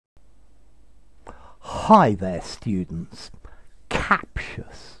Hi there, students.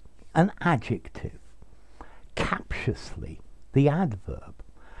 Captious, an adjective. Captiously, the adverb.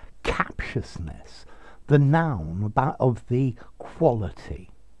 Captiousness, the noun of the quality.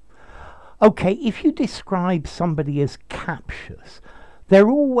 Okay, if you describe somebody as captious, they're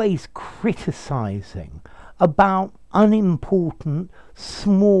always criticizing about unimportant,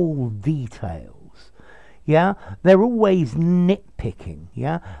 small details. Yeah, they're always nitpicking.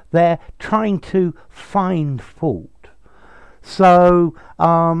 Yeah, they're trying to find fault. So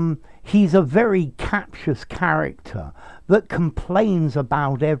he's a very captious character that complains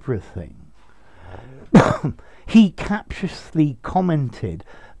about everything. He captiously commented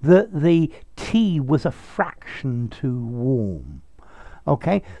that the tea was a fraction too warm.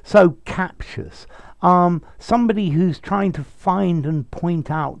 Okay, so captious. Somebody who's trying to find and point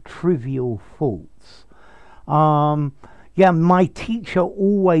out trivial faults. Yeah, my teacher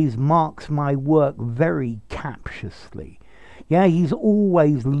always marks my work very captiously. Yeah, he's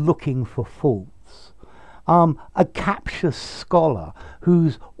always looking for faults. A captious scholar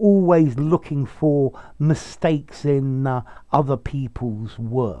who's always looking for mistakes in other people's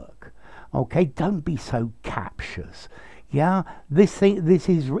work. Okay, don't be so captious. Yeah, it's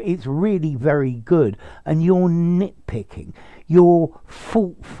really very good, and you're nitpicking, you're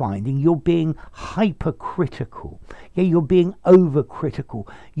fault finding, you're being hypercritical. Yeah, you're being overcritical,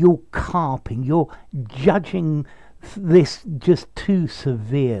 you're carping, you're judging this just too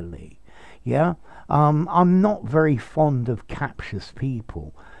severely. Yeah, I'm not very fond of captious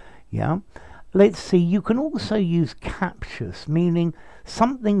people. Yeah, let's see, you can also use captious, meaning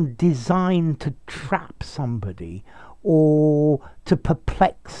something designed to trap somebody or to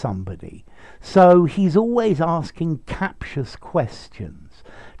perplex somebody. So he's always asking captious questions,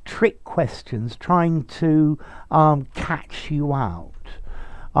 trick questions, trying to catch you out.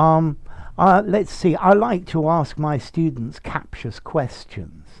 Let's see, I like to ask my students captious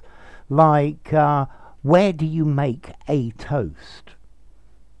questions, like where do you make a toast,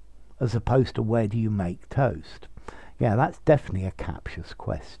 as opposed to where do you make toast. Yeah, that's definitely a captious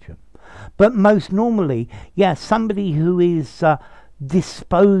question. But most normally, yeah, somebody who is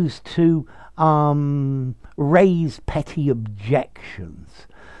disposed to raise petty objections,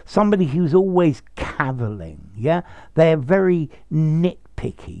 somebody who's always cavilling. Yeah, they're very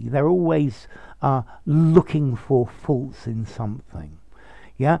nitpicky, they're always looking for faults in something.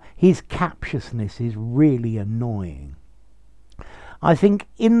 Yeah, his captiousness is really annoying. I think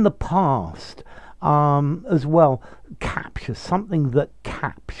in the past as well, captures, something that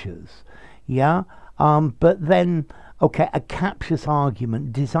captures. Yeah, but then, okay, a captious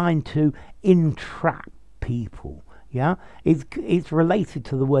argument designed to entrap people. Yeah, it's related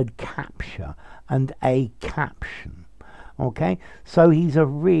to the word capture and a caption. Okay, so he's a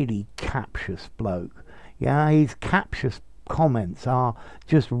really captious bloke. Yeah, his captious comments are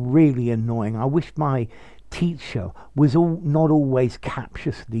just really annoying. I wish my teacher was not always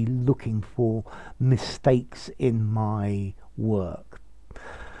captiously looking for mistakes in my work.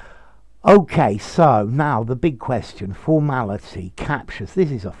 Okay, so now the big question, formality, captious.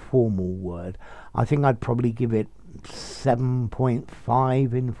 This is a formal word. I think I'd probably give it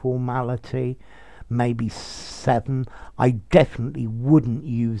 7.5 in formality, maybe 7. I definitely wouldn't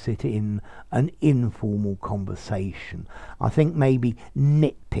use it in an informal conversation. I think maybe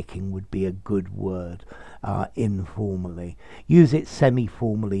nitpicking would be a good word informally. Use it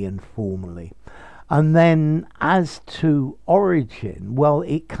semi-formally and formally. And then as to origin, well,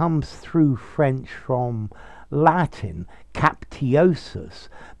 it comes through French from Latin, captiosus,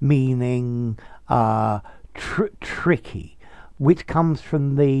 meaning tricky, which comes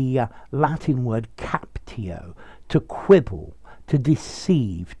from the Latin word captio, to quibble, to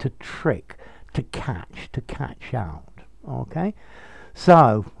deceive, to trick, to catch out. Okay,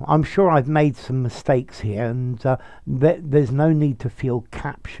 so I'm sure I've made some mistakes here, and there's no need to feel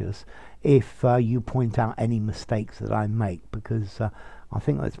captious if you point out any mistakes that I make, because I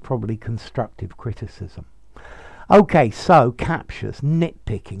think that's probably constructive criticism. Okay, so captious,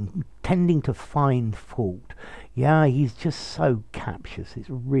 nitpicking, tending to find fault. Yeah, he's just so captious, it's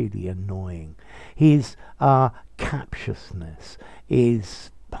really annoying. His captiousness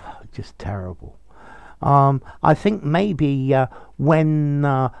is just terrible. I think maybe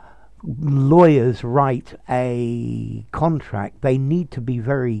when lawyers write a contract, they need to be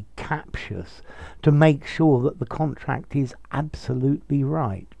very captious to make sure that the contract is absolutely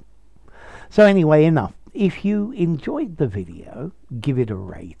right. So anyway, enough. If you enjoyed the video, give it a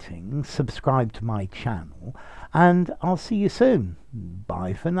rating, subscribe to my channel, and I'll see you soon.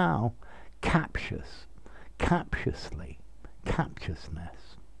 Bye for now. Captious, captiously, captiousness.